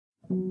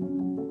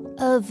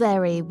A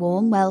very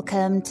warm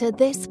welcome to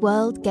This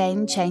World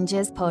Game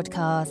Changers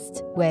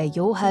podcast, where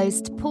your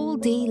host, Paul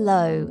D.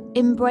 Lowe,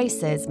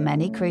 embraces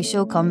many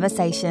crucial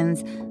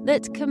conversations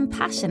that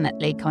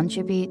compassionately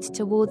contribute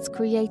towards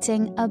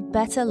creating a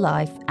better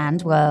life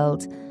and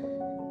world.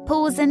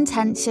 Paul's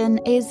intention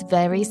is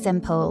very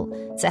simple: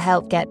 to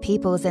help get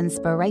people's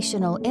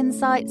inspirational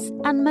insights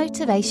and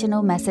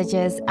motivational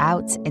messages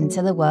out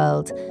into the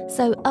world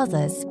so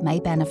others may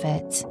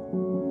benefit.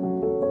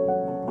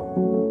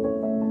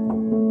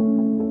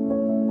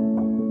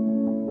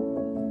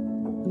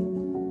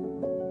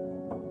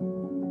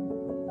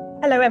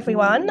 Hello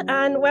everyone,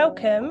 and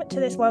welcome to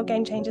this World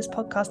Game Changers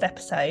podcast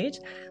episode.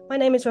 My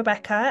name is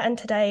Rebecca, and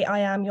today I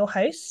am your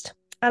host.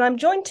 And I'm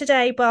joined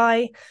today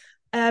by,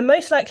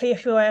 most likely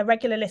if you're a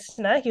regular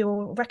listener,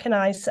 you'll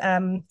recognise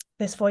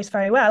this voice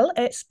very well.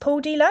 It's Paul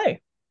D. Lowe.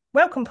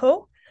 Welcome,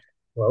 Paul.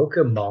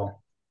 Welcome, Mom.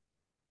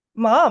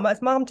 Mom,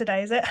 it's Mom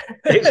today, is it?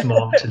 It's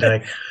Mom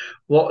today.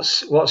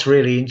 What's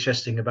really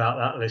interesting about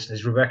that,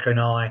 listeners, Rebecca and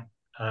I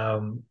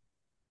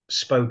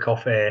spoke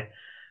off air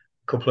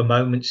a couple of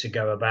moments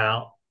ago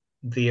about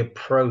the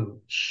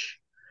approach,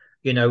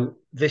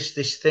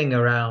 this thing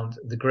around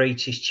the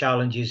greatest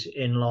challenges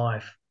in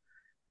life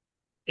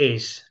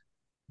is ...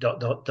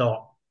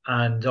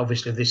 And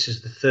obviously this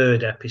is the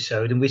third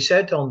episode, and we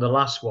said on the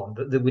last one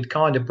that we'd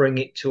kind of bring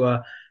it to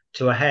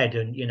a head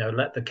and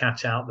let the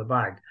cat out the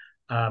bag.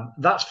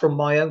 That's from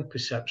my own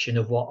perception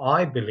of what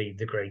I believe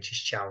the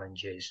greatest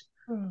challenge is.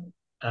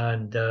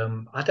 And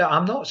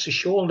I'm not so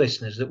sure,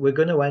 listeners, that we're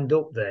going to end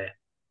up there,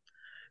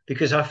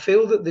 because I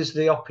feel that there's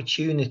the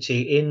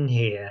opportunity in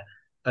here,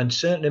 and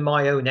certainly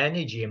my own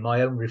energy and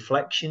my own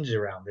reflections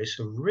around this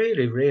are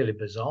really, really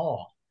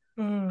bizarre.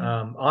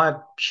 I've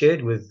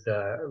shared with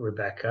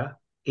Rebecca,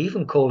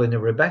 even calling her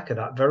Rebecca,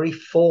 that very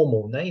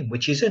formal name,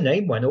 which is a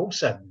name when all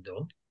said and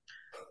done.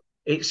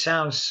 It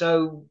sounds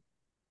so,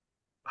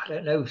 I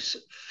don't know,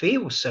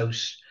 feels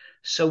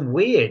so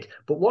weird.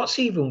 But what's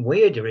even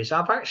weirder is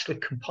I've actually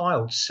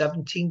compiled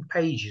 17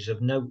 pages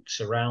of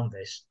notes around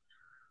this.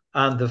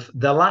 And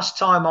the last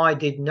time I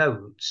did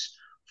notes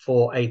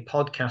for a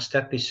podcast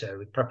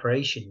episode,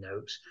 preparation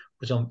notes,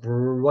 was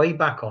way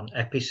back on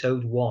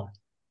episode 1.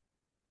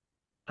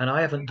 And I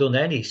haven't done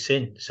any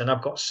since. And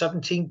I've got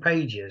 17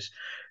 pages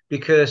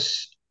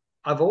because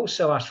I've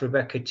also asked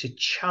Rebecca to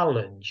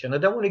challenge. And I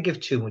don't want to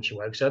give too much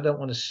away because I don't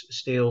want to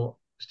steal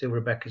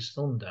Rebecca's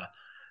thunder.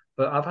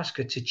 But I've asked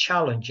her to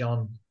challenge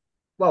on,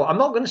 well, I'm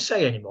not going to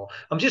say anymore.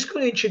 I'm just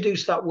going to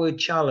introduce that word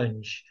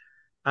challenge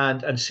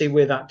and see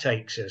where that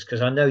takes us,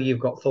 because I know you've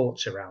got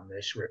thoughts around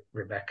this,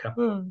 Rebecca.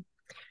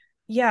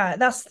 Yeah,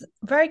 that's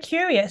very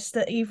curious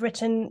that you've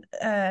written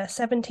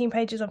 17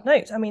 pages of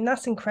notes. I mean,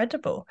 that's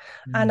incredible.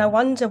 And I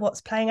wonder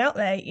what's playing out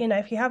there.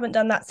 If you haven't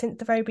done that since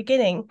the very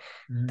beginning,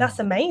 that's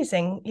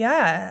amazing.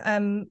 Yeah.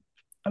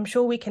 I'm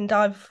sure we can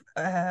dive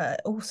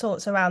all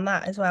sorts around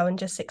that as well and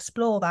just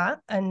explore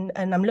that. And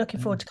I'm looking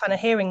forward to kind of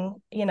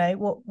hearing,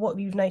 what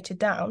you've noted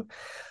down.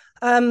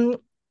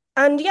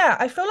 And yeah,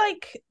 I feel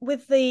like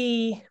with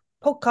the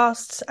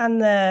podcasts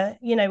and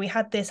we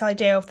had this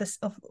idea of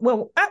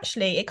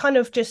actually it kind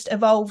of just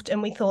evolved,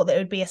 and we thought that it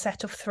would be a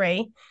set of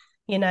 3,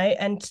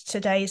 and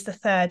today's the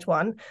third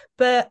one.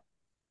 But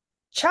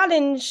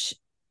challenge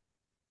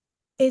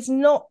is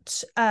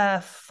not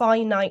a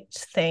finite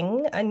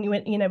thing, and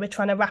we're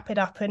trying to wrap it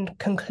up and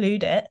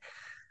conclude it.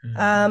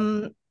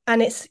 And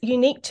it's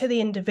unique to the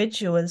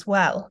individual as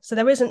well. So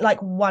there isn't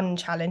like one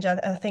challenge.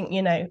 I think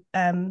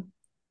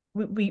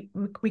we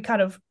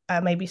kind of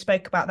maybe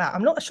spoke about that.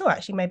 I'm not sure,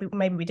 actually.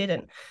 Maybe we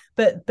didn't.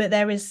 But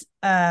there is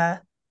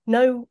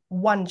no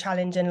one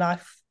challenge in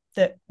life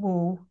that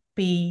will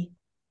be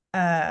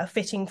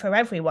fitting for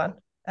everyone.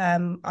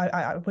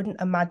 I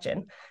wouldn't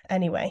imagine.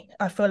 Anyway,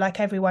 I feel like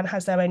everyone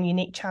has their own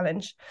unique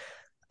challenge.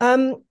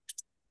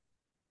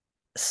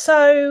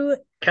 So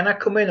can I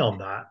come in on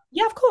that?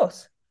 Yeah, of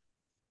course.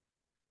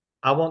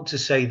 I want to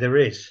say there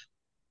is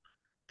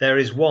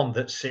one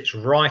that sits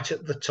right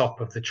at the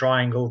top of the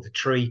triangle, the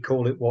tree,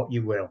 call it what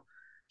you will.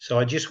 So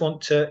I just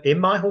want to, in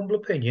my humble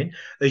opinion,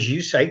 as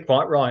you say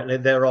quite rightly,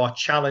 there are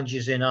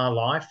challenges in our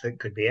life that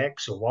could be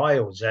X or Y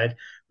or Z,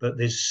 but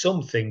there's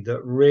something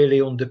that really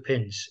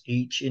underpins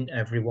each and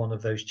every one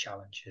of those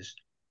challenges.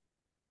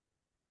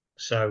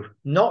 So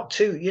not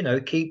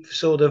to, keep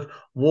sort of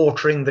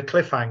watering the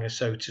cliffhanger,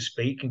 so to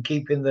speak, and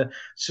keeping the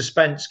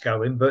suspense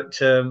going, but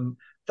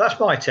that's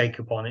my take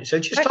upon it. So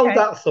just hold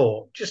that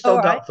thought.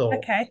 That thought.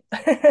 Okay.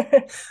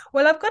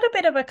 Well, I've got a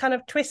bit of a kind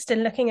of twist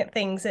in looking at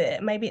things.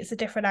 Maybe it's a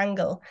different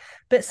angle.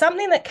 But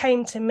something that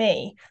came to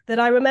me that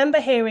I remember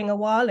hearing a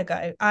while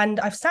ago, and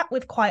I've sat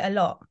with quite a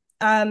lot,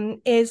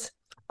 is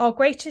our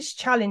greatest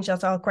challenge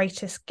is our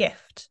greatest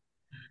gift.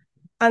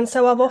 And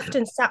so I've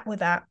often sat with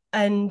that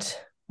and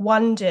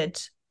wondered,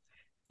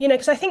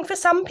 because I think for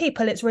some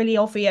people it's really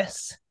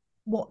obvious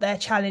what their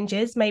challenge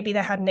is. Maybe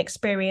they had an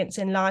experience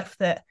in life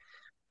that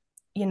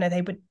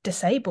they were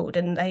disabled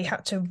and they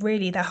had to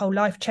their whole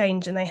life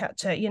change, and they had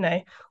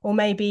to, or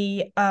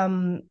maybe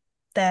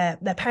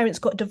their parents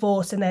got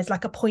divorced and there's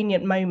like a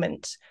poignant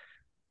moment.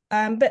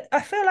 But I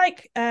feel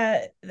like,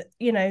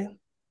 you know,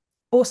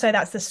 also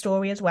that's the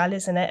story as well,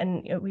 isn't it?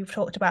 And we've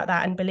talked about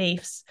that and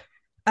beliefs.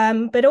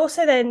 But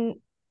also then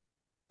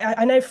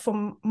I know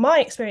from my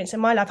experience in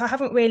my life, I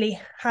haven't really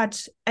had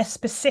a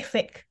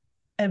specific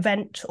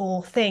event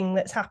or thing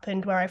that's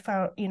happened where I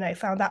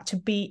found that to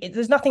be,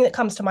 there's nothing that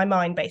comes to my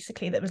mind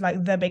basically that was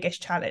like the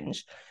biggest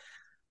challenge.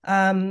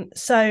 But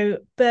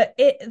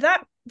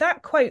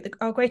that quote,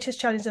 our greatest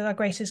challenge is our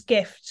greatest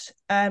gift,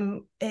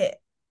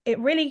 it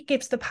really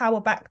gives the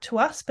power back to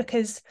us,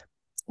 because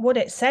what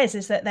it says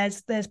is that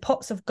there's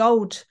pots of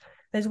gold,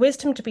 there's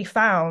wisdom to be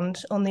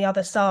found on the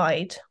other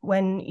side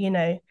when,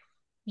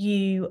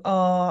 you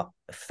are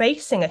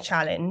facing a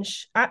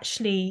challenge.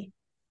 Actually,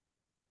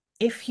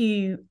 if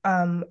you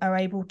are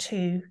able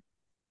to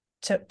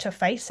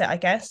face it, I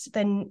guess,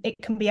 then it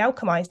can be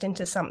alchemized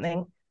into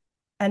something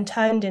and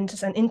turned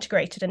into and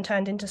integrated and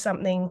turned into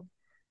something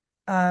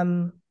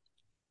that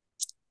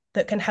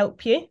can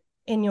help you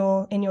in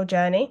your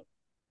journey.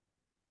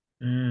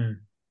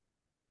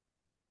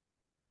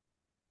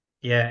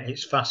 Yeah,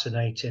 it's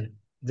fascinating.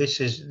 This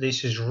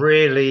is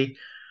really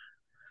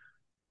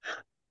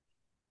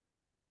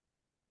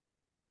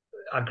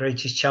our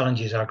greatest challenge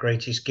is our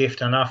greatest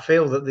gift. And I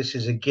feel that this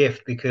is a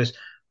gift because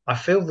I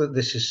feel that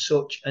this is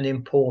such an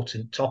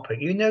important topic.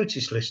 You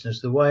notice,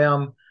 listeners, the way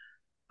I'm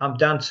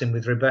dancing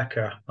with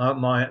Rebecca.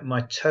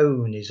 My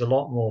tone is a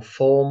lot more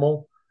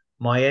formal.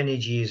 My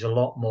energy is a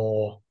lot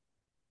more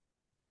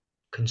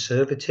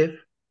conservative,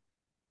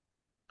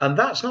 and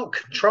that's not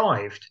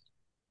contrived.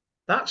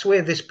 That's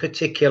where this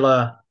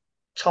particular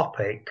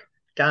topic,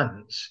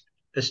 dance,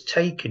 has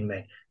taken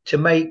me to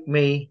make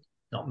me,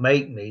 not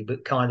make me,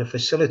 but kind of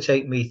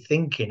facilitate me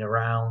thinking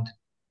around,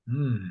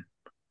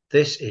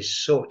 this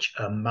is such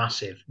a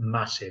massive,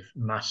 massive,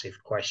 massive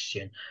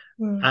question.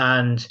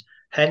 And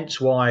hence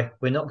why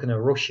we're not going to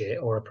rush it,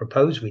 or I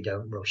propose we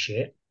don't rush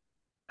it.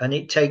 And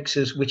it takes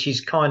us, which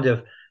is kind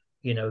of,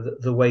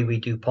 the way we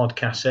do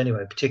podcasts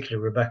anyway,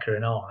 particularly Rebecca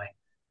and I,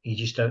 you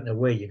just don't know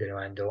where you're going to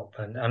end up.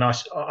 And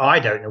I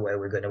don't know where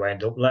we're going to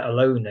end up, let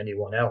alone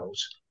anyone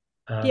else.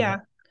 Yeah.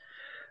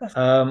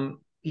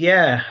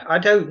 Yeah, I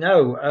don't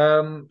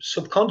know.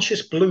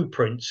 Subconscious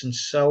blueprints and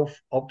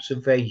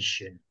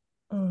self-observation.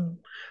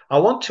 I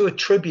want to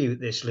attribute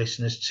this,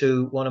 listeners,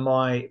 to one of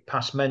my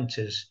past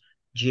mentors,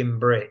 Jim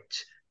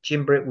Britt.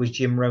 Jim Britt was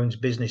Jim Rohn's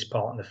business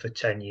partner for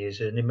 10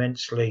 years, an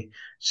immensely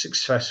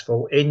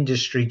successful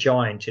industry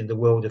giant in the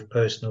world of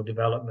personal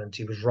development.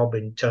 He was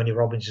Tony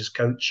Robbins'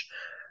 coach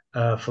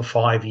for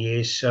 5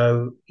 years.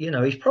 So,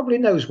 he probably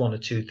knows one or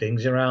two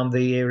things around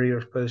the area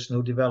of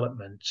personal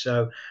development.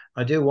 So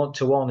I do want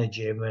to honor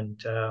Jim. And,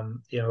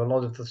 a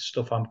lot of the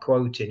stuff I'm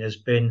quoting has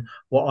been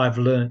what I've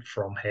learned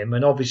from him.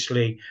 And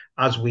obviously,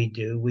 as we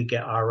do, we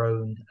get our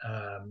own,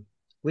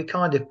 we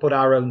kind of put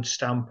our own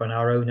stamp and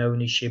our own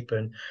ownership,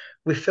 and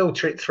we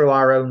filter it through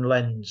our own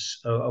lens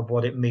of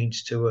what it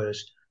means to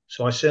us.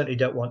 So I certainly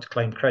don't want to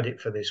claim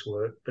credit for this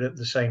work, but at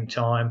the same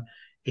time,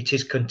 it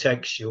is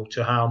contextual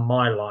to how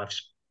my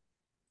life's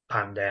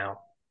panned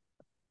out.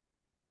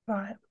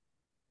 Right.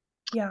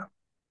 Yeah.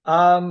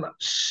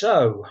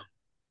 So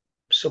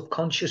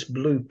subconscious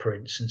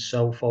blueprints and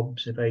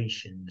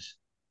self-observations.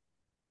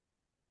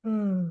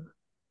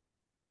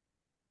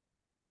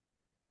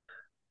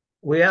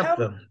 We have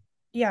them.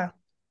 Yeah.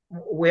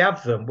 We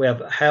have them. We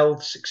have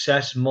health,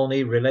 success,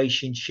 money,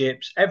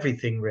 relationships,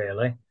 everything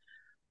really.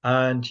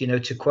 And,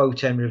 to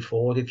quote Henry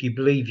Ford, if you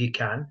believe you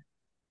can,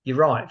 you're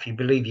right. If you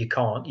believe you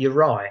can't, you're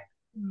right.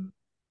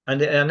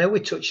 And I know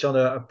we touched on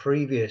a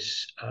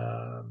previous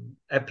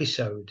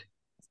episode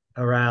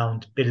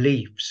around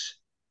beliefs.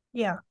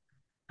 Yeah.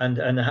 And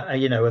and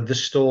the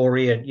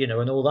story, and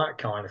and all that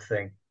kind of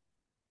thing.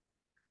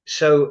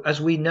 So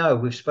as we know,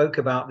 we've spoke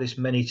about this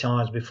many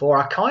times before.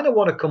 I kind of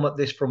want to come at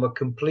this from a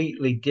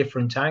completely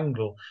different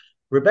angle.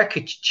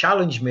 Rebecca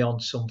challenged me on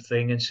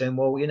something and saying,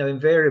 well,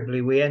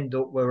 invariably we end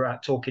up we're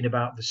talking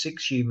about the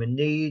 6 human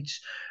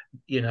needs,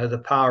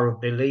 the power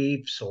of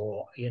beliefs,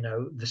 or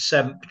the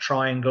seventh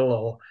triangle,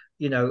 or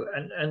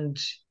and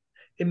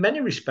in many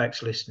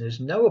respects, listeners,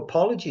 no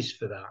apologies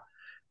for that,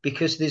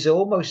 because there's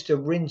almost a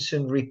rinse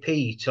and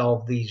repeat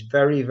of these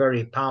very,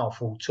 very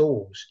powerful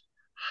tools.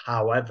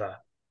 However,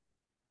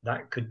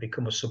 that could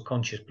become a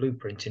subconscious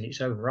blueprint in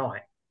its own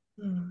right.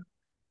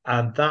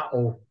 And that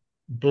will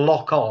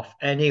block off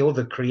any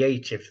other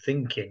creative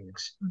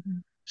thinkings.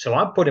 So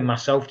I'm putting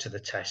myself to the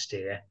test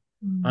here,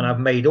 and I've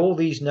made all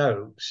these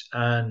notes,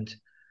 and,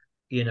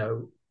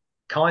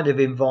 kind of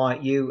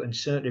invite you, and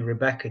certainly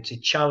Rebecca, to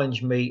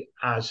challenge me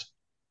as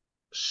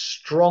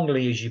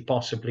strongly as you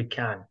possibly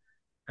can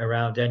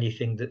around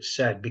anything that's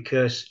said,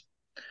 because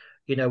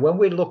when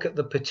we look at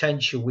the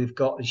potential we've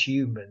got as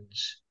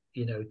humans,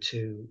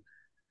 to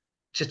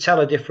tell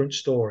a different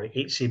story,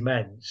 it's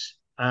immense.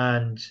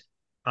 And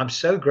I'm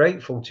so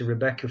grateful to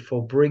Rebecca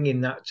for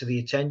bringing that to the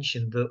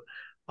attention, that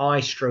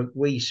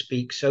we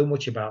speak so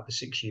much about the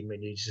 6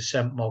 human needs, the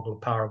scent model,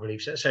 power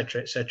beliefs,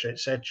 etc., etc.,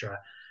 etc.,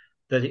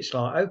 that it's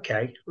like,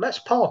 okay, let's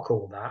park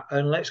all that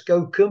and let's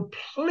go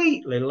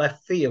completely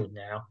left field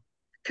now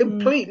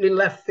completely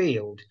left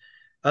field.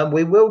 And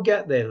we will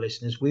get there,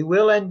 listeners. We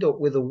will end up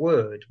with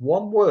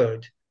one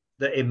word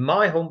that, in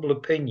my humble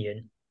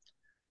opinion,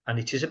 and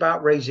it is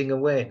about raising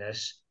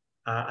awareness,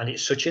 and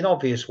it's such an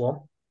obvious one.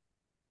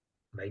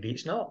 Maybe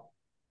it's not.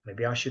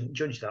 Maybe I shouldn't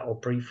judge that or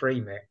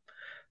pre-frame it.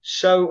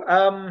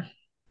 So,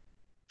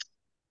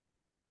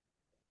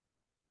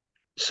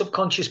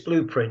 subconscious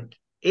blueprint.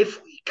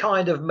 If we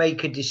kind of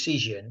make a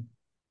decision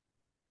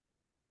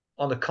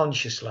on a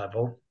conscious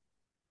level,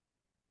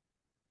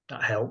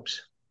 that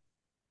helps.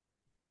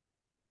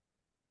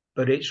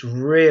 But it's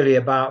really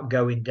about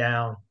going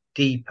down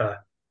deeper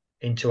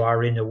into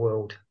our inner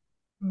world.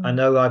 I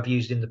know I've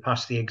used in the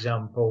past the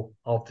example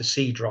of the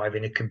C drive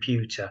in a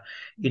computer.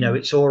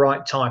 It's all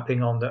right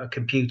typing on a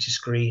computer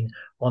screen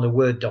on a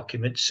Word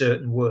document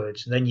certain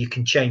words, and then you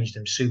can change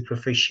them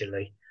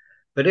superficially.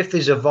 But if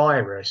there's a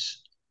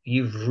virus,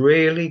 you've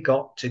really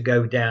got to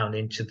go down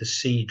into the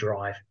C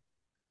drive,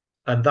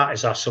 and that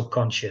is our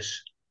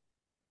subconscious.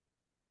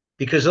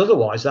 Because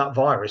otherwise, that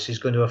virus is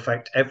going to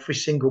affect every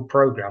single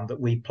program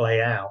that we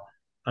play out.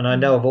 And I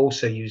know I've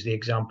also used the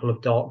example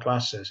of dark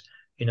glasses.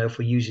 If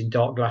we're using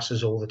dark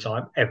glasses all the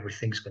time,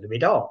 everything's going to be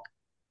dark.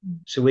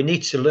 So we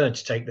need to learn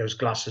to take those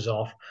glasses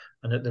off,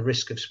 and at the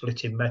risk of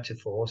splitting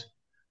metaphors,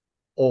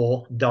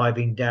 or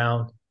diving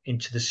down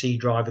into the C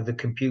drive of the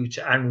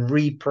computer and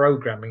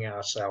reprogramming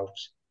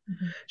ourselves.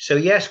 So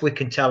yes, we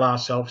can tell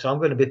ourselves, I'm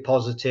going to be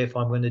positive,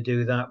 I'm going to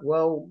do that.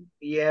 Well,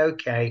 yeah,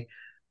 okay.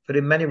 But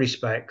in many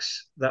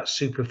respects, that's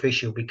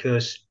superficial,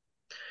 because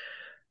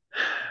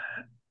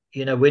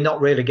we're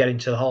not really getting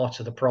to the heart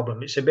of the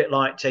problem. It's a bit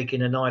like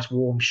taking a nice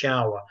warm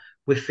shower.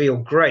 We feel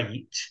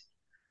great.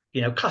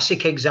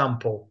 Classic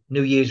example,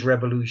 New Year's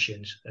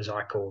revolutions, as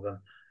I call them.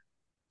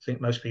 I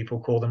think most people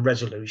call them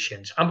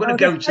resolutions. I'm going to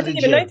go to the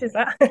gym. I didn't even notice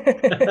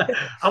that.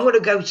 I'm going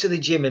to go to the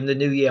gym in the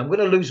new year. I'm going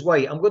to lose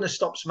weight. I'm going to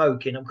stop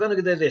smoking. I'm going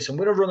to do this. I'm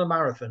going to run a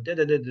marathon. And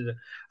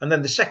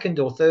then the 2nd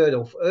or 3rd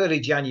or early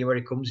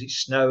January comes. It's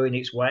snowing.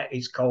 It's wet.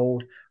 It's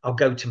cold. I'll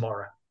go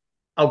tomorrow.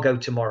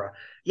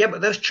 Yeah,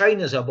 but those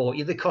trainers I bought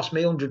you, they cost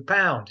me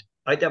 £100.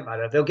 It don't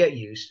matter. They'll get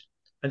used.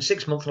 And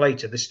 6 months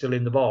later, they're still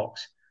in the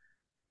box.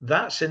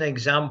 That's an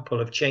example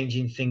of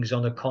changing things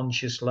on a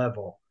conscious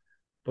level.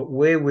 But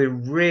where we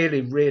really,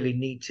 really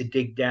need to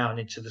dig down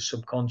into the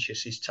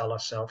subconscious is tell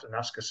ourselves and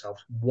ask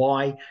ourselves,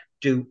 why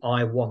do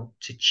I want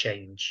to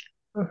change?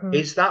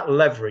 Is that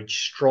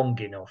leverage strong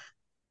enough?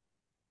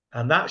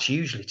 And that's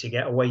usually to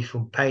get away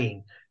from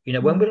pain.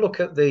 When we look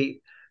at the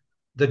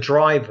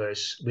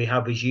drivers we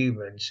have as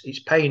humans, it's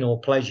pain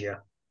or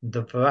pleasure.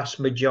 The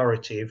vast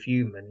majority of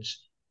humans,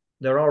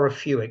 there are a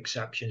few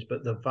exceptions,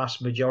 but the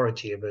vast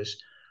majority of us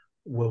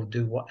will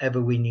do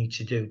whatever we need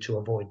to do to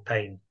avoid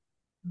pain.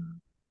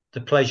 The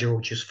pleasure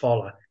will just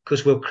follow,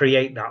 because we'll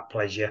create that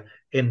pleasure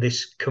in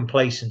this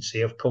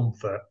complacency of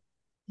comfort.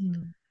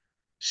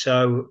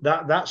 So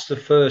that's the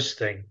first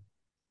thing.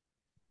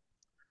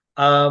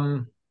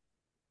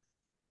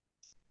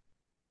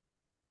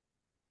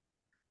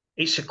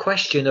 It's a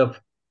question of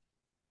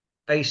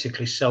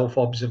basically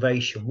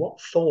self-observation.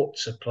 What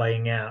thoughts are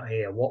playing out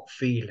here? What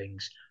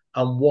feelings?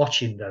 And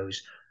watching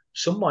those.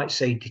 Some might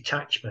say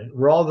detachment,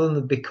 rather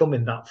than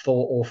becoming that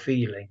thought or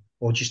feeling,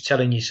 or just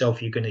telling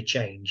yourself you're going to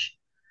change.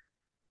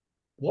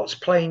 What's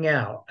playing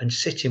out, and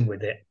sitting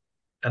with it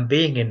and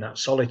being in that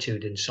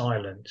solitude and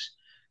silence.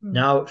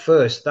 Now, at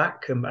first,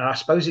 I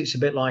suppose it's a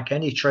bit like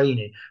any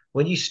training.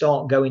 When you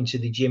start going to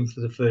the gym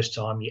for the first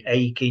time, you're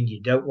aching,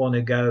 you don't want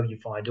to go, you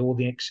find all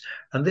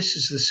and this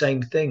is the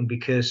same thing,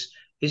 because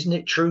isn't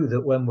it true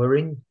that when we're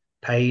in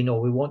pain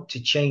or we want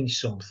to change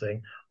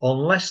something,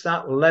 unless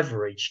that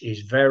leverage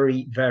is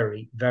very,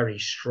 very, very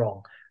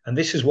strong, and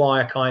this is why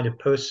I kind of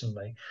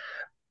personally,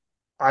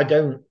 I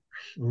don't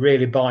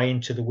really buy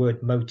into the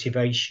word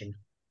motivation.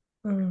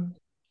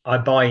 I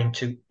buy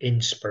into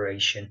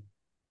inspiration,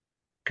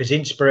 because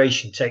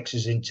inspiration takes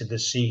us into the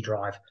C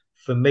drive.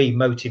 For me,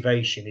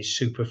 motivation is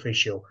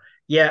superficial.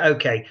 Yeah,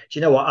 okay. Do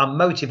you know what? I'm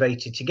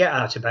motivated to get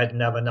out of bed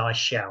and have a nice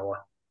shower.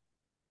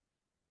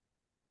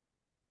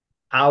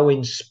 How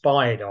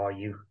inspired are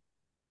you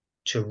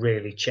to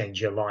really change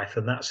your life?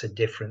 And that's a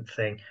different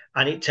thing.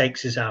 And it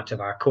takes us out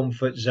of our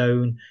comfort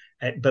zone.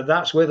 But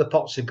that's where the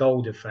pots of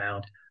gold are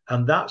found.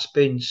 And that's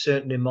been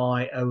certainly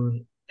my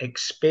own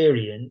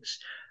experience,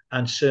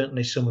 and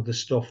certainly some of the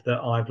stuff that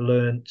I've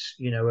learned,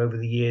 over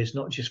the years,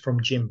 not just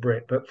from Jim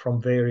Britt, but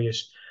from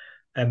various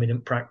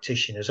eminent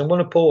practitioners. I'm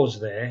going to pause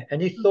there.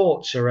 Any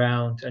thoughts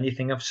around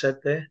anything I've said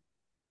there?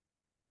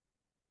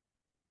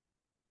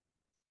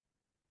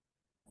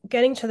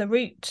 Getting to that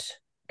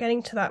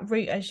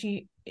root, as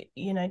you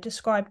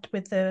described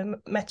with the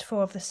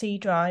metaphor of the C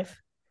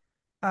drive.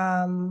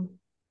 And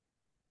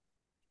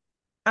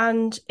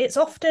it's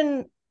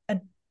often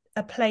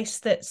a place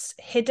that's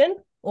hidden,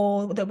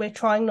 or that we're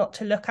trying not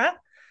to look at,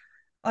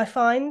 I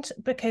find,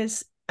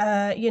 because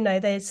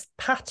there's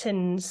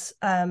patterns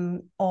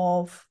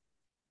of,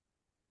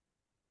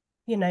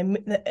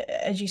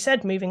 as you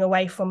said, moving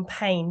away from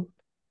pain.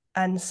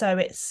 And so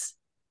it's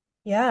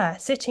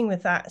sitting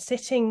with that,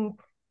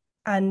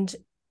 and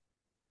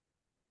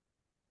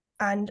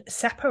and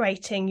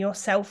separating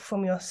yourself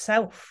from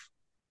yourself,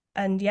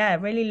 and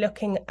really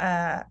looking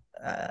at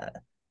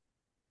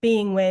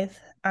being with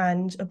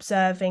and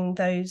observing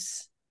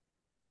those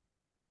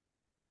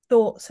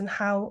thoughts and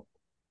how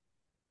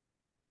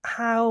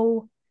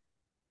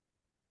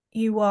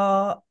you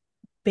are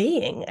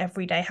being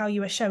every day, how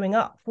you are showing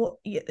up.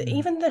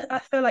 I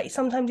feel like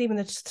sometimes even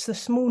the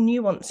small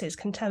nuances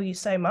can tell you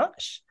so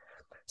much.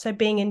 So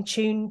being in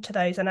tune to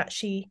those and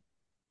actually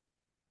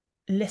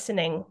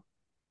listening.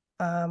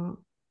 And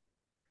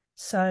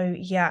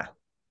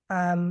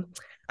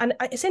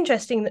it's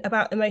interesting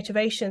about the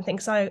motivation thing,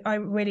 because I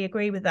really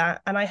agree with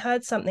that. And I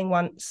heard something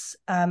once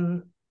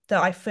that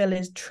I feel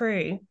is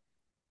true,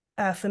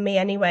 for me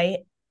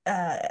anyway,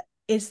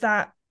 is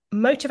that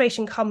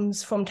motivation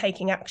comes from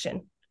taking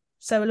action.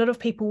 So a lot of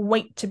people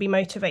wait to be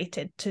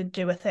motivated to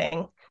do a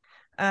thing.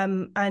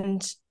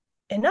 And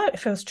it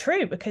feels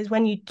true, because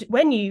when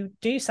you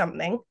do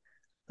something,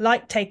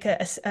 like take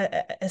a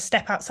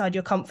step outside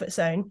your comfort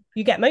zone,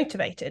 you get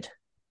motivated.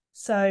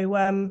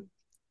 So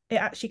it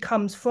actually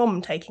comes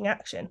from taking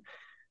action.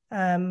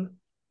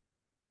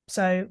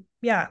 So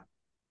yeah,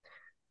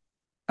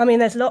 I mean,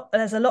 there's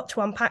a lot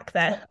to unpack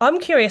there. I'm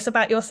curious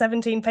about your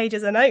 17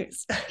 pages of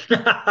notes.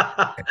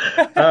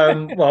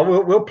 Well,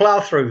 we'll plow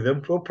through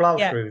them.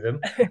 Yeah. Through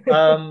them.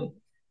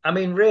 I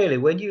mean, really,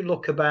 when you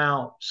look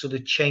about sort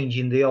of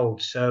changing the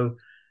old, so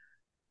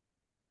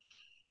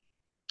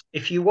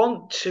if you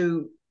want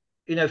to,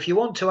 if you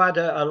want to add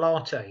a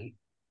latte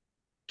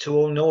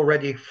to an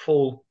already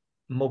full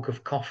mug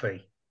of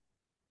coffee,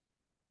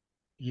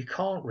 you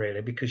can't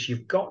really, because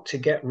you've got to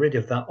get rid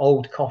of that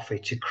old coffee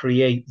to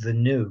create the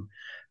new.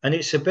 And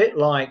it's a bit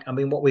like, I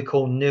mean, what we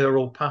call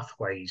neural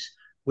pathways.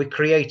 We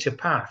create a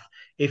path.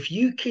 If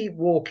you keep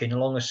walking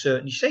along a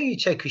certain, you say you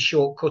take a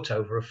shortcut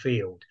over a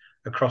field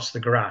across the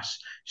grass,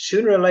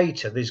 sooner or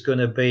later there's going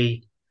to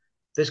be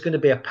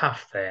a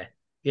path there.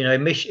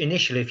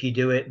 Initially, if you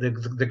do it,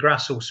 the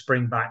grass will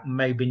spring back.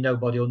 Maybe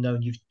nobody will know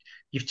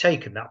you've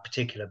taken that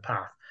particular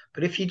path.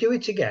 But if you do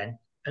it again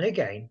and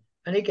again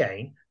and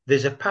again,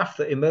 there's a path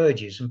that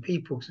emerges, and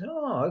people say,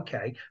 "Oh,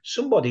 okay,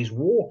 somebody's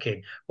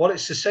walking." Well,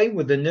 it's the same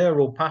with the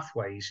neural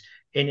pathways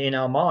in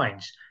our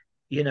minds.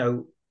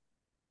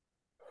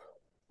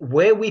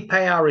 Where we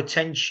pay our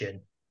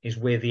attention is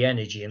where the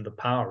energy and the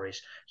power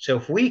is. So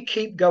if we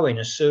keep going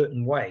a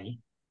certain way,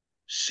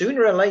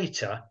 sooner or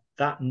later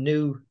that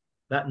new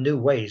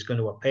way is going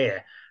to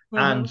appear.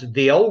 And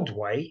the old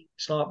way,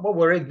 it's like, well,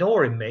 we're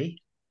ignoring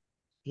me.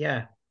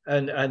 Yeah.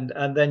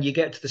 And then you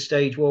get to the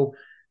stage, well,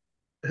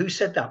 who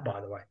said that,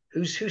 by the way?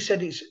 Who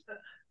said it's,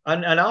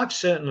 and I've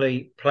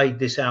certainly played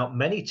this out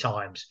many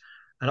times,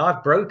 and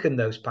I've broken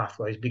those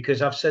pathways,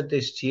 because I've said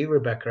this to you,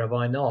 Rebecca, have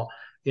I not?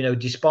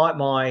 Despite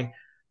my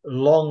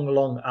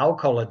long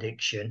alcohol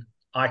addiction,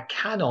 I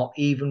cannot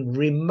even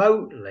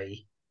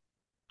remotely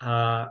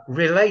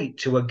relate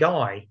to a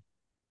guy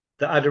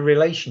that had a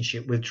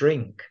relationship with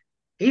drink.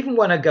 Even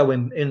when I go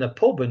in the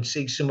pub and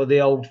see some of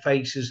the old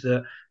faces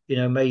that,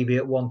 maybe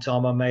at one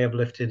time I may have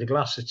lifted a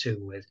glass or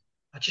two with,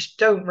 I just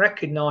don't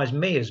recognize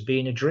me as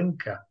being a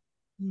drinker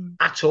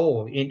at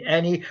all in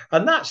any,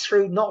 and that's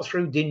not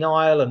through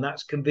denial, and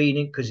that's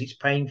convenient because it's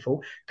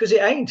painful, because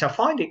it ain't. I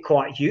find it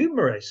quite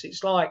humorous.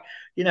 It's like,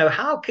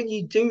 how can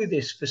you do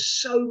this for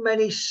so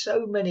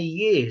many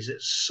years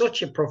at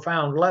such a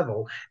profound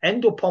level,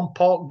 end up on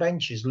park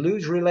benches,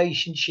 lose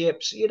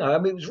relationships? I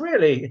mean,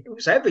 it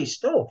was heavy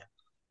stuff.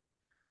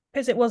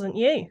 Because it wasn't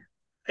you.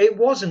 It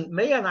wasn't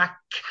me, and I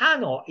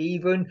cannot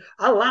even.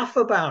 I laugh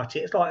about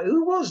it. It's like,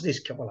 who was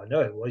this? Well, I know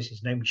it was.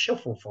 His name was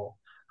Shuffleful.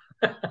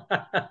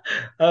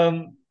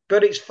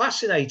 But it's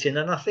fascinating,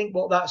 and I think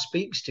what that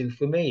speaks to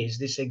for me is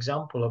this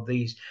example of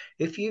these.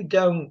 If you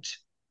don't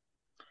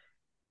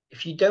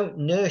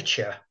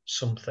nurture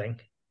something,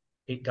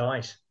 it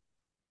dies.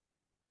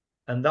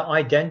 And that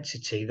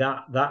identity,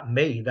 that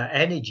me, that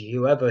energy,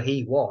 whoever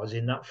he was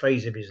in that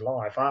phase of his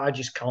life, I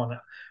just can't.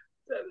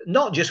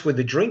 Not just with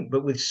the drink,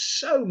 but with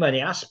so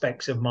many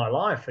aspects of my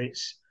life,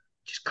 it's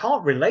just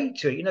can't relate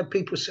to it.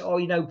 People say,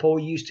 "Oh, Paul,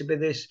 you used to be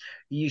this,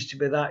 you used to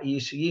be that, you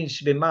used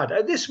to be mad."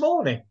 This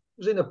morning,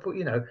 I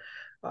was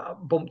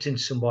bumped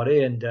into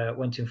somebody and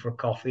went in for a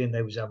coffee, and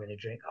they was having a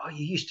drink. "Oh,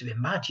 you used to be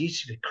mad, you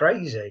used to be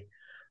crazy."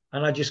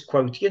 And I just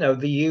quote,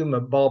 the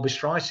Human Barbra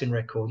Streisand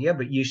record. Yeah,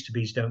 but used to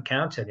be's don't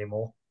count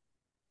anymore.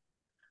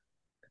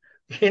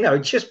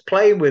 Just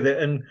playing with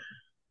it, and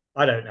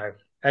I don't know.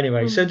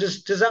 Anyway, so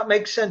does that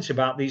make sense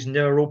about these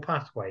neural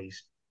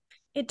pathways?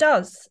 It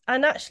does.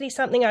 And actually,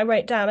 something I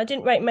wrote down, I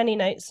didn't write many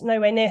notes,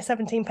 nowhere near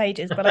 17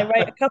 pages, but I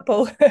wrote a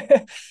couple.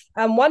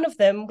 And one of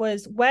them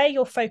was, where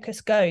your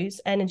focus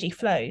goes, energy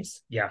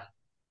flows. Yeah.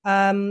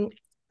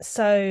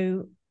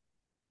 So,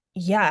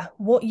 yeah,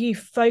 what you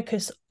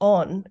focus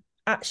on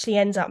actually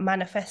ends up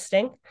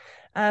manifesting.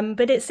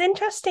 But it's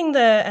interesting,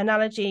 the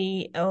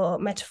analogy or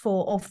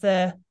metaphor of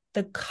the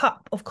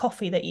cup of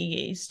coffee that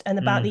you used, and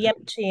about the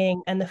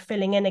emptying and the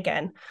filling in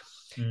again.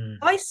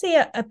 I see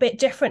it a bit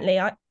differently.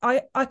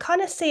 I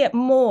kind of see it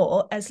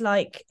more as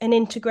like an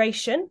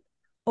integration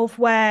of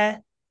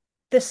where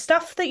the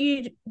stuff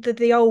that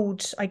the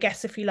old, I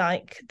guess, if you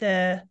like,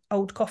 the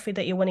old coffee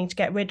that you're wanting to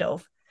get rid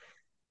of,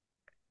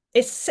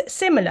 it's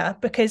similar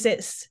because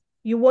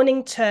you're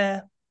wanting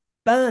to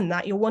burn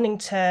that, you're wanting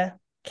to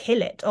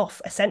kill it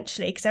off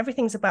essentially, because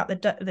everything's about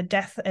the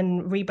death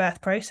and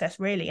rebirth process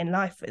really in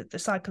life, the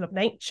cycle of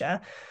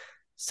nature.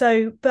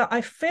 So, but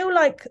I feel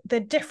like the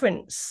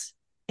difference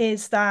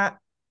is that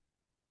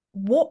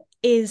what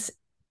is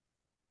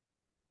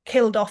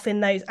killed off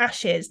in those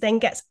ashes then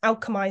gets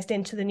alchemized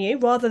into the new,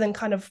 rather than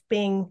kind of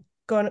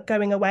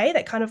going away.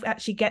 That kind of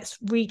actually gets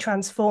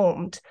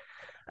retransformed,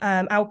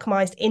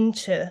 alchemized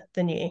into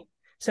the new.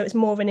 So it's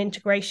more of an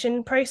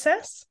integration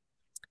process.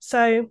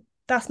 So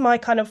that's my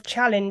kind of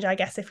challenge, I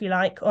guess, if you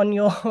like, on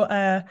your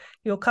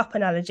cup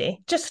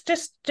analogy.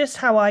 Just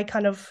how I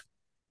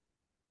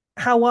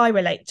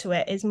relate to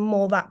it is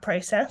more that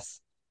process.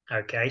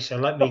 Okay, so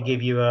let me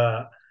give you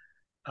a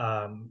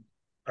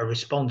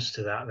response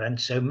to that then.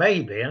 So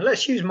maybe, and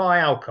let's use my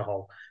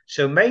alcohol.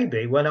 So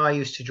maybe when I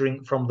used to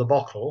drink from the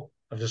bottle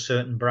of a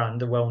certain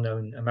brand, a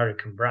well-known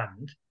American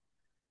brand,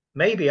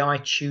 maybe I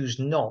choose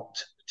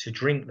not to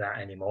drink that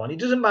anymore. And it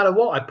doesn't matter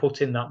what I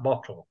put in that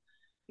bottle,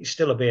 it's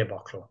still a beer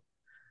bottle.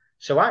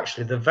 So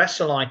actually, the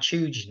vessel I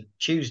choose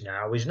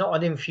now is not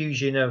an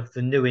infusion of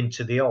the new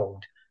into the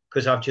old,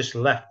 because I've just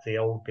left the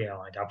old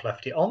behind. I've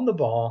left it on the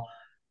bar.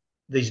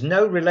 There's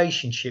no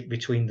relationship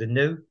between the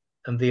new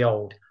and the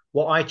old.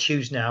 What I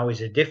choose now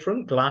is a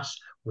different glass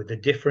with a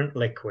different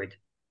liquid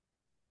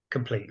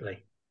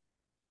completely,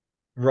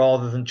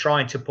 rather than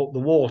trying to put the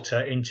water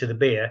into the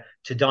beer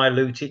to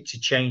dilute it, to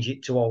change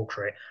it, to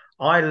alter it.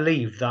 I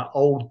leave that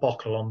old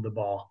bottle on the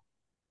bar,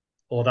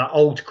 or that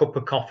old cup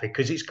of coffee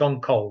because it's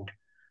gone cold.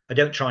 I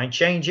don't try and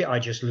change it. I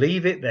just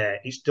leave it there.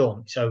 It's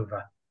done. It's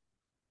over.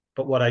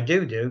 But what I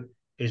do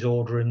is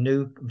order a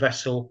new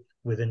vessel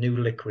with a new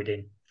liquid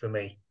in for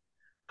me.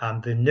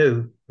 And the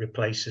new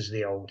replaces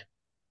the old.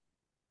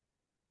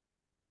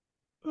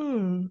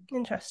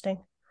 Interesting.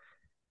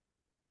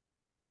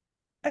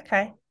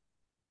 Okay.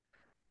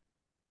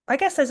 I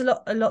guess there's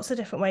lots of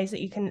different ways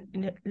that you can,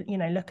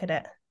 look at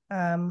it.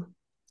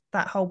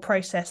 That whole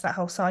process, that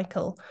whole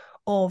cycle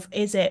of,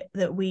 is it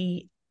that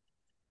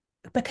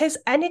because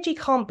energy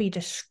can't be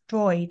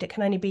destroyed, it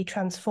can only be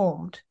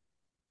transformed.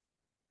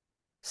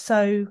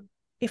 So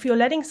if you're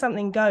letting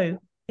something go,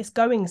 it's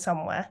going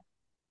somewhere.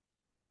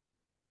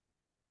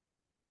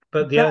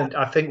 But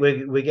I think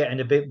we're getting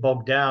a bit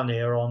bogged down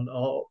here on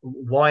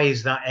why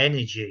is that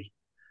energy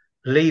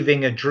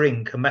leaving a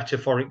drink, a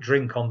metaphoric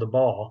drink on the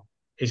bar,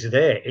 is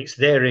there. It's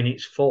there in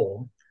its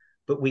form,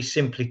 but we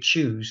simply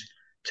choose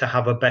to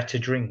have a better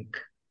drink,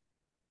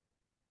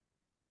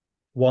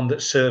 one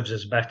that serves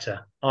us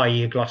better,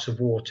 i.e., a glass of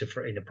water,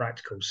 for in a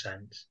practical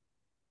sense.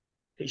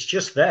 It's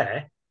just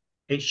there.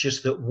 It's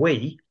just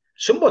that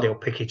somebody will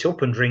pick it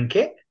up and drink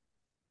it.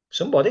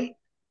 Somebody,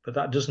 but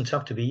that doesn't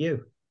have to be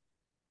you.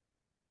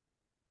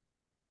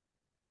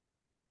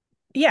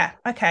 Yeah,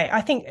 okay. I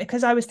think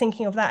because I was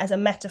thinking of that as a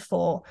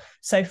metaphor.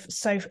 So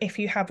if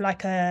you have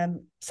like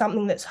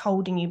something that's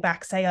holding you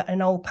back, say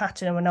an old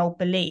pattern or an old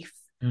belief.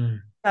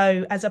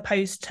 So as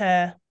opposed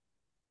to,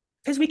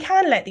 because we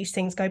can let these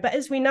things go, but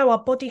as we know,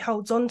 our body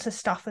holds on to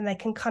stuff and they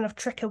can kind of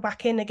trickle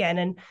back in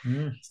again.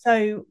 And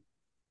so,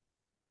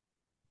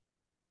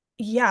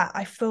 yeah,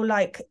 I feel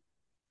like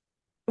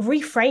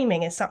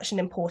reframing is such an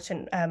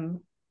important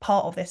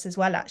part of this as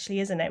well, actually,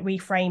 isn't it?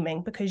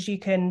 Reframing, because you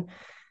can,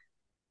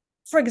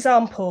 for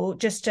example,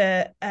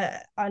 I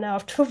know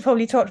I've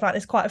probably talked about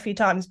this quite a few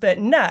times, but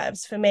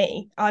nerves for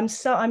me,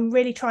 I'm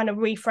really trying to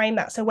reframe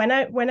that. So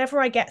whenever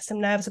I get some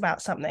nerves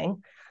about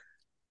something,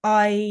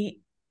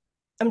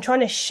 I'm trying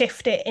to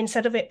shift it,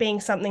 instead of it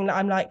being something that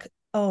I'm like,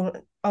 oh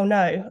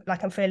no,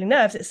 like I'm feeling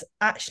nerves. It's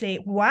actually,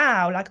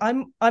 wow, like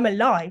I'm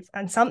alive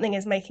and something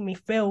is making me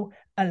feel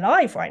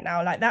alive right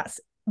now. Like, that's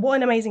what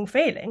an amazing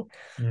feeling.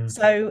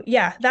 So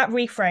yeah, that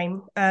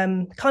reframe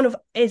kind of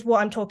is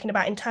what I'm talking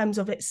about in terms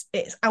of it's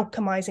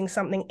alchemizing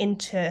something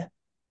into,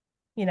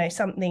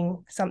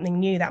 something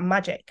new, that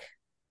magic.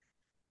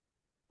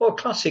 Well,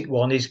 classic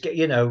one is,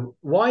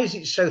 why is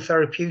it so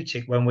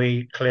therapeutic when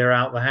we clear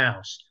out the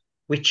house?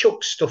 We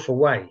chuck stuff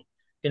away,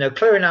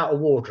 clearing out a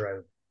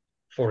wardrobe,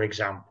 for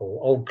example,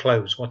 old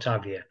clothes, what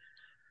have you.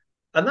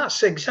 And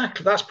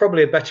that's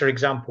probably a better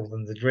example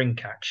than the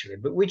drink, actually.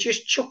 But we're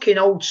just chucking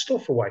old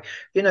stuff away,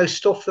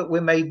 stuff that we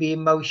may be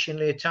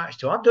emotionally attached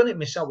to. I've done it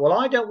myself. Well,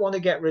 I don't want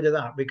to get rid of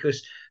that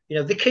because,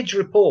 the kids'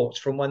 reports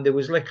from when they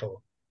was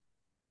little,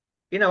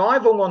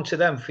 I've hung on to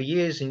them for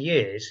years and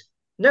years.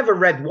 Never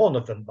read one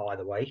of them, by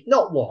the way,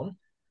 not one.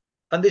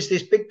 And there's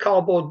this big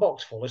cardboard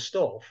box full of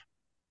stuff.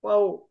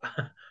 Well,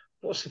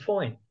 what's the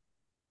point?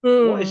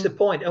 What is the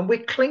point? And we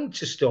cling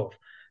to stuff.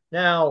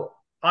 Now,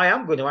 I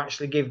am going to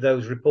actually give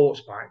those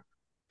reports back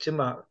to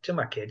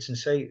my kids and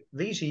say,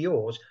 these are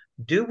yours.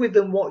 Do with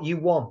them what you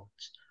want.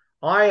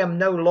 I am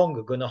no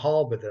longer going to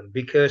harbour them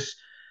because,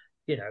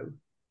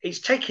 it's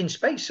taking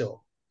space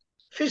up.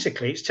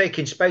 Physically, it's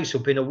taking space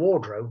up in a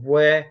wardrobe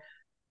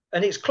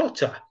and it's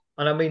clutter.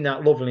 And I mean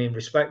that lovingly and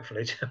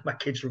respectfully to my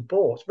kids'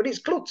 reports, but it's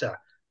clutter.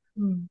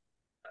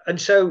 And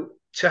so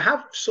to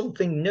have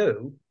something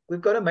new,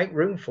 we've got to make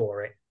room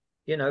for it.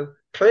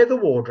 Clear the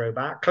wardrobe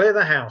out, clear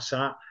the house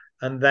out,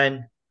 and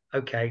then,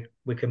 okay,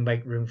 we can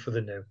make room for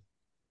the new.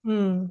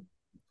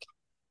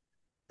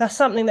 That's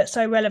something that's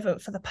so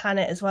relevant for the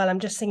planet as well. I'm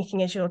just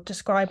thinking as you're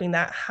describing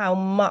that, how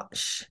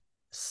much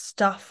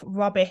stuff,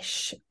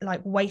 rubbish,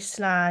 like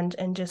wasteland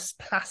and just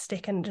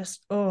plastic and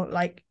just,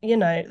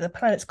 the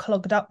planet's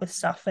clogged up with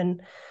stuff.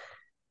 And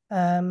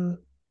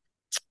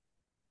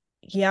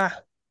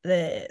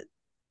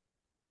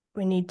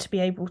we need to be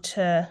able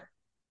to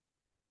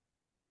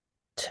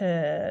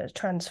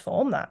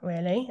transform that,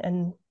 really.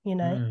 And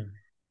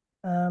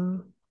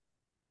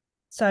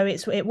so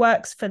it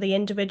works for the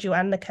individual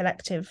and the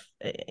collective,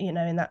 in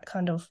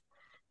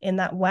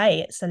that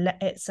way.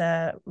 It's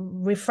a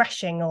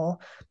refreshing, or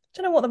I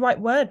don't know what the right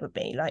word would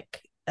be,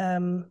 like I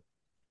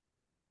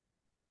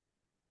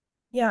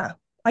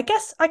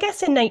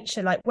guess in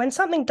nature, like when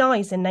something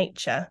dies in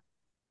nature,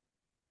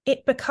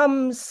 it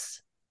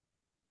becomes,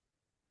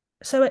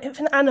 so if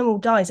an animal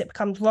dies, it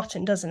becomes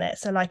rotten, doesn't it?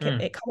 So like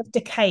it kind of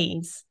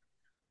decays.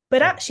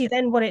 But actually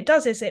then what it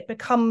does is it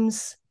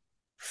becomes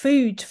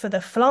food for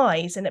the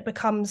flies, and it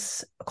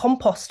becomes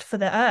compost for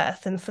the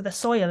earth and for the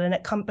soil, and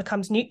it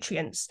becomes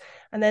nutrients.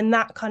 And then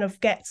that kind of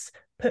gets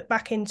put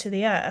back into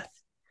the earth.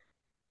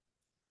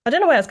 I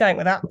don't know where I was going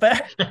with that,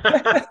 but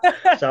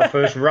it's our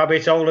first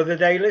rabbit hole of the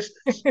day,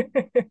 listeners.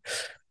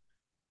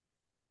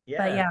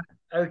 Yeah.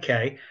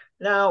 Okay.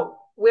 Now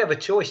we have a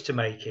choice to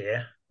make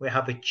here. We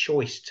have a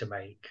choice to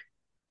make.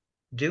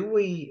 Do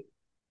we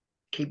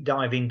keep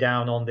diving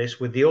down on this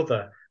with the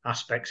other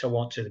aspects I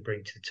want to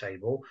bring to the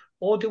table,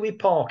 or do we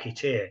park it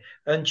here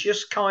and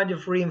just kind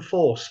of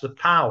reinforce the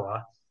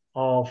power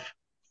of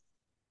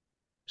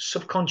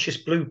subconscious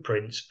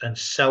blueprints and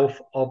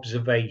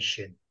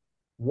self-observation?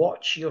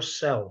 Watch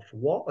yourself.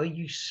 What are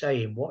you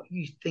saying? What are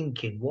you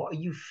thinking? What are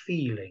you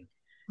feeling?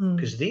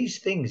 Because these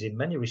things, in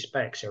many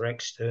respects, are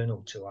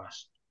external to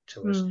us.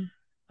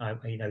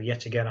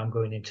 Yet again, I'm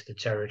going into the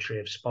territory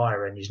of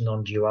Spire and his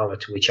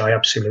non-duality, which I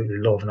absolutely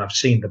love, and I've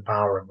seen the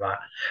power of that.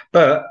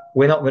 But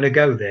we're not going to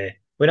go there.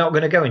 We're not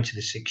going to go into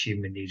the 6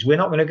 human needs. We're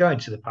not going to go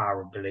into the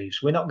power of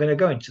beliefs. We're not going to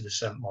go into the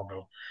scent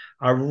model.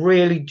 I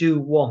really do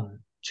want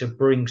to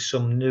bring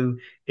some new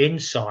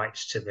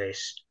insights to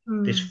this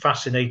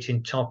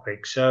fascinating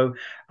topic. So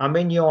I'm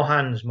in your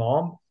hands,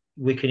 Mom.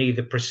 We can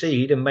either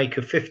proceed and make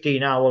a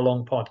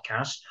 15-hour-long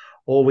podcast,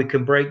 or we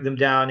can break them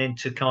down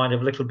into kind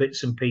of little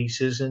bits and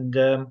pieces, and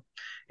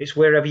it's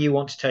wherever you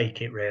want to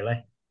take it,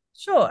 really.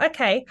 Sure.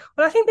 Okay.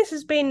 Well, I think this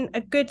has been a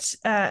good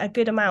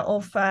amount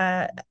of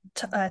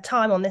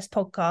time on this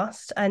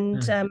podcast, and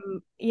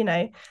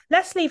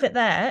let's leave it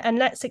there and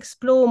let's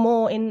explore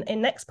more in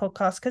next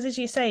podcast, because as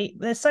you say,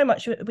 there's so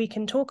much we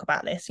can talk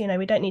about this.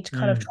 We don't need to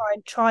kind of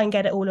try and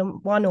get it all in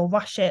one, or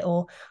rush it,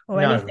 or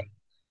anything.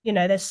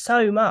 There's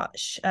so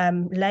much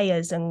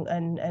layers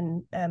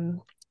and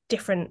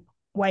different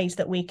ways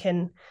that we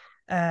can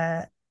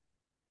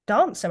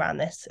dance around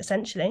this,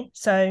 essentially.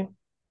 So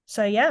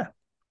yeah.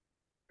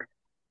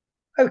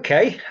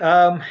 Okay.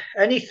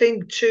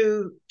 Anything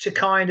to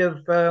kind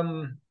of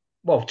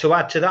to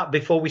add to that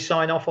before we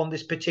sign off on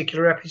this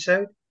particular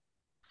episode?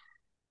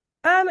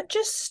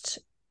 Just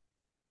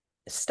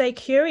stay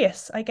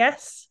curious, I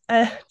guess.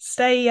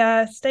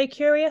 Stay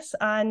curious,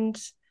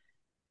 and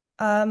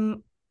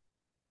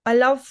I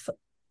love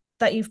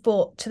that you've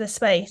brought to the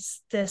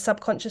space the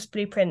subconscious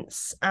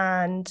blueprints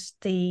and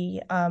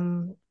the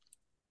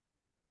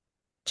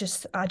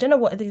just, I don't know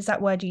what the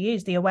exact word you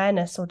use, the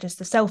awareness, or just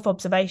the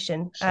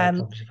self-observation.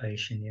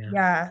 Self-observation, yeah.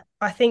 Yeah,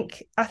 I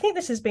think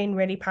this has been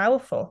really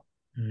powerful.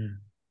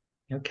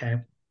 Okay.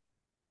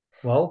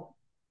 Well,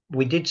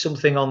 we did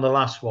something on the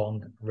last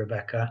one,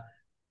 Rebecca,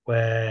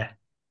 where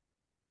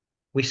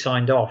we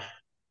signed off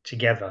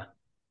together.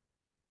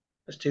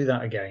 Let's do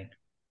that again.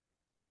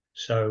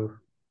 So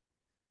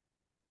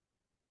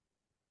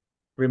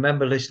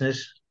remember,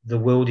 listeners, the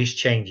world is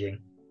changing.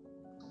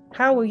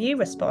 How will you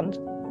respond?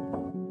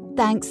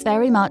 Thanks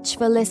very much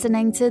for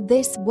listening to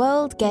this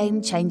World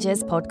Game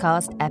Changers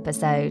podcast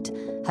episode.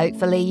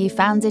 Hopefully you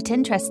found it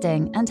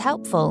interesting and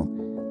helpful.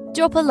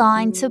 Drop a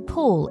line to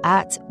Paul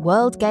at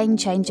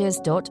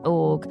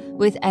worldgamechangers.org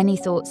with any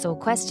thoughts or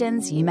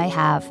questions you may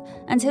have,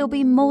 and he'll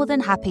be more than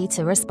happy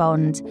to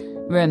respond.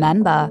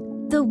 Remember,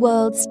 the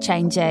world's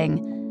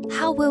changing.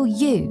 How will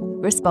you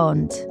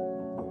respond?